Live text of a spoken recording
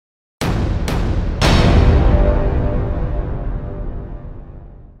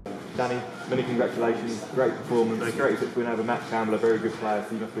Danny, many congratulations, great performance, great to win over Matt Campbell, a very good player,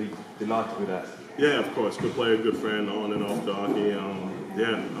 so you must be delighted with that. Yeah, of course, good player, good friend, on and off the hockey.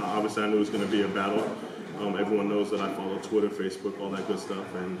 Yeah, obviously I knew it was going to be a battle. Everyone knows that I follow Twitter, Facebook, all that good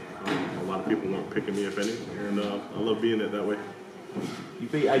stuff, and a lot of people weren't picking me, if any, and I love being it that way. You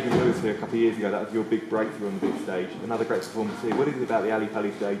beat Adrian Lewis here a couple of years ago. That was your big breakthrough on the big stage. Another great performance here. What is it about the Ali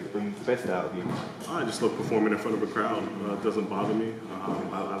Pali stage that brings the best out of you? I just love performing in front of a crowd. It doesn't bother me.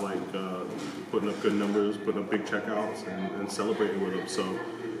 I like putting up good numbers, putting up big checkouts, and celebrating with them. So,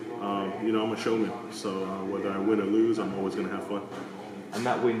 you know, I'm a showman. So whether I win or lose, I'm always going to have fun. And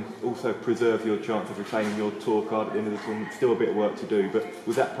that win also preserves your chance of retaining your tour card at the end of the tournament. Still a bit of work to do, but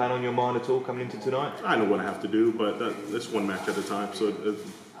was that plan on your mind at all coming into tonight? I know what I have to do, but it's one match at a time. So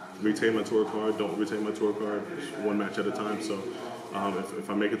retain my tour card, don't retain my tour card, it's one match at a time. So if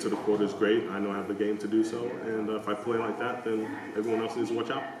I make it to the quarters, great. I know I have the game to do so, and if I play like that, then everyone else needs to watch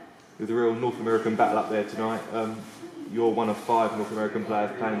out. There's a real North American battle up there tonight. You're one of 5 North American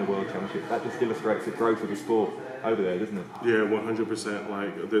players playing in the World Championship. That just illustrates the growth of the sport over there, doesn't it? Yeah, 100%.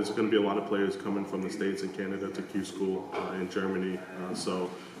 Like, there's going to be a lot of players coming from the States and Canada to Q School in Germany.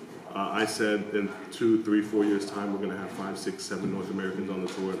 I said in 2, 3, 4 years' time, we're going to have 5, 6, 7 North Americans on the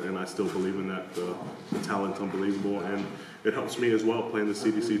tour, and I still believe in that. The talent's unbelievable, and it helps me as well playing the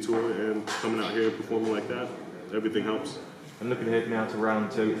CDC tour and coming out here and performing like that. Everything helps. And looking ahead now to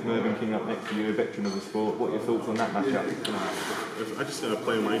round 2, it's Mervyn King up next to you, a veteran of the sport. What are your thoughts on that matchup? I just got to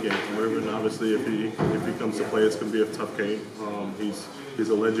play my game. Mervyn, obviously, if he comes to play, it's going to be a tough game. He's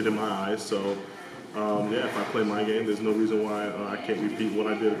a legend in my eyes, so yeah, if I play my game, there's no reason why I can't repeat what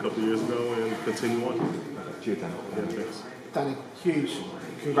I did a couple years ago and continue on. Cheers, Danny. Yeah, thanks. Danny, huge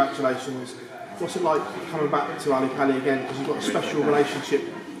congratulations. What's it like coming back to Ali Pali again? Because you've got a special relationship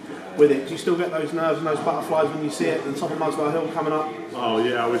with it. Do you still get those nerves and those butterflies when you see it on top of Muswell Hill coming up? Oh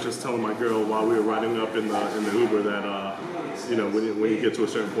yeah, I was just telling my girl while we were riding up in the Uber that you know, when you get to a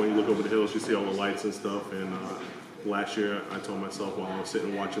certain point, you look over the hills, you see all the lights and stuff. And last year, I told myself while I was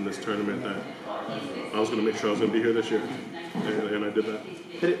sitting watching this tournament that I was going to make sure I was going to be here this year, and I did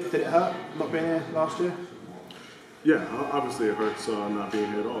that. Did it hurt not being here last year? Yeah, obviously it hurts not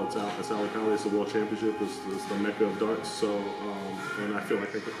being here at all. It's Ali Pali, it's the World Championship, it's the mecca of darts. So, and I feel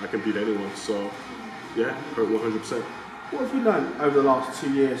like I can beat anyone. So, yeah, hurt 100%. What have you learned over the last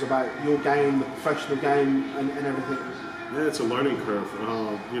 2 years about your game, the professional game, and everything? Yeah, it's a learning curve.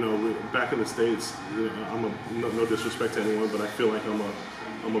 You know, back in the States, you know, no disrespect to anyone, but I feel like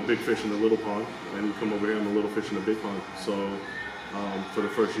I'm a big fish in a little pond, and you come over here, I'm a little fish in a big pond. So. For the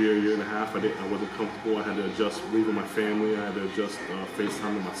first year and a half, I wasn't comfortable. I had to adjust leaving my family. I had to adjust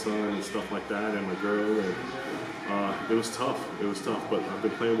FaceTime with my son and stuff like that, and my girl. And it was tough. It was tough. But I've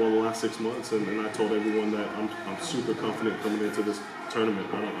been playing well the last 6 months, and I told everyone that I'm super confident coming into this tournament.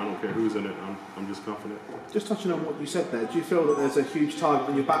 I don't care who's in it. I'm just confident. Just touching on what you said there, do you feel that there's a huge target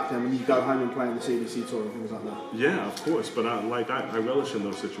on your back then when you go home and play in the CDC tour and things like that? Yeah, of course. But I relish in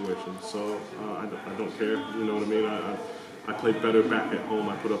those situations, so I don't care. You know what I mean? I played better back at home.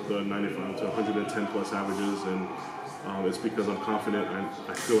 I put up the 95 to 110 plus averages, and it's because I'm confident.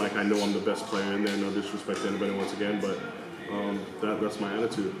 I feel like I know I'm the best player in there. No disrespect to anybody once again, but that's my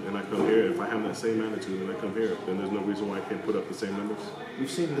attitude. And I come here. If I have that same attitude and I come here, then there's no reason why I can't put up the same numbers.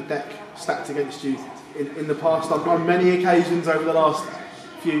 We've seen the deck stacked against you in the past on many occasions over the last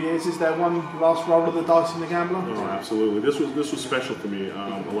few years. Is there one last roll of the dice in the gambler? Oh, absolutely. This was special for me.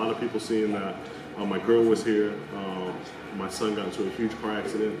 A lot of people seeing that my girl was here. My son got into a huge car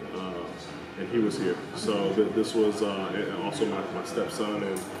accident, and he was here. So this was also my stepson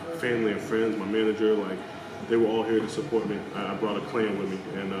and family and friends, my manager, like they were all here to support me. I brought a clan with me,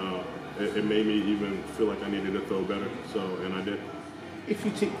 and it made me even feel like I needed to throw better. So, and I did. If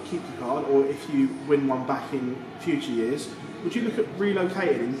you keep the card, or if you win one back in future years, would you look at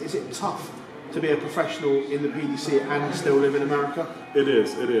relocating? Is it tough to be a professional in the PDC and still live in America? It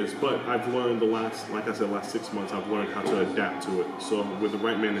is. But I've learned last 6 months, I've learned how to adapt to it. So with the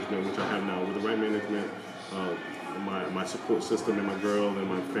right management, which I have now, with the right management, my support system and my girl and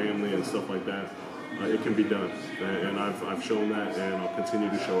my family and stuff like that, it can be done. And I've shown that, and I'll continue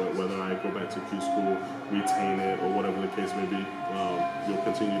to show it, whether I go back to Q School, retain it, or whatever the case may be. You'll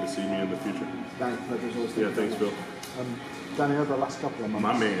continue to see me in the future. Thanks. Yeah, thanks, Phil. Danny, over the last couple of months.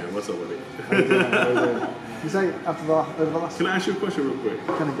 My man, what's up with it? How you doing? You say over the last. Can I ask you a question real quick?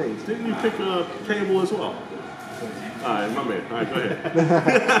 Can indeed. Didn't you pick Campbell as well? All right, my man. All right, go ahead.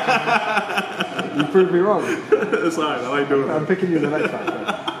 You proved me wrong. It's all right. I like doing it. I'm picking you in the next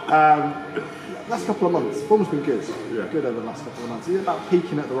match. Last couple of months, form's been good. Yeah. Good over the last couple of months. Is it about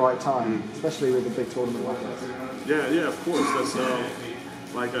peaking at the right time, especially with a big tournament like this? Yeah, of course. That's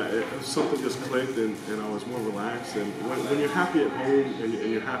something just clicked, and I was more relaxed. And when you're happy at home and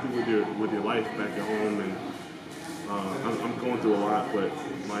you're happy with your life back at home, and I'm going through a lot, but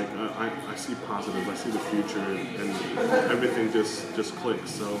like I see positive, I see the future, and everything just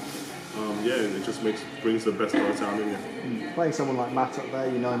clicks. So yeah, it just brings the best parts out in you. Playing someone like Matt up there,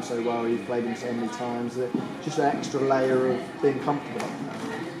 you know him so well, you've played him so many times, that just an extra layer of being comfortable.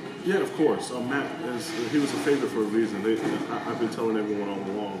 Yeah, of course. Matt he was a favorite for a reason. I've been telling everyone all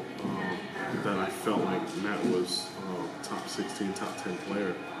along that I felt like Matt was top 16, top 10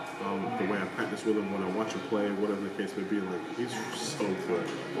 player. The way I practice with him, when I watch him play, whatever the case may be, like, he's so good.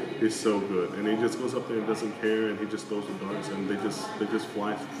 He's so good, and he just goes up there and doesn't care, and he just throws the darts, and they just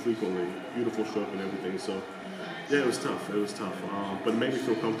fly frequently. Beautiful stroke and everything. So yeah, it was tough. But it made me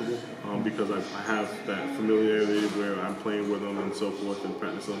feel comfortable because I have that familiarity where I'm playing with him and so forth and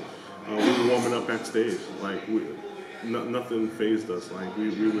practicing. We were warming up backstage, like nothing fazed us. Like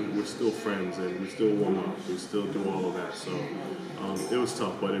we're still friends, and we still warm up. We still do all of that. So it was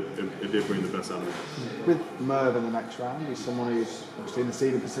tough, but it did bring the best out of me. With Merv in the next round, he's someone who's obviously in the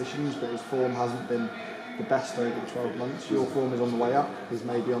seeded positions, but his form hasn't been the best over the 12 months. Your form is on the way up, he's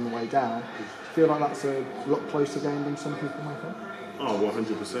maybe on the way down. Do you feel like that's a lot closer game than some people might think? Oh,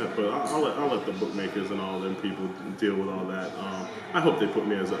 100%. But I'll let the bookmakers and all them people deal with all that. I hope they put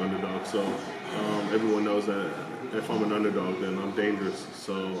me as an underdog, so everyone knows that if I'm an underdog, then I'm dangerous.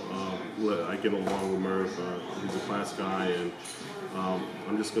 So I get along with Merv. He's a class guy, and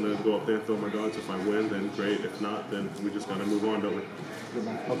I'm just going to go up there and throw my darts. If I win, then great. If not, then we just got to move on, don't we? Good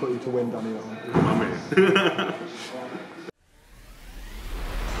man. I've got you to win, Danny. That one. My man.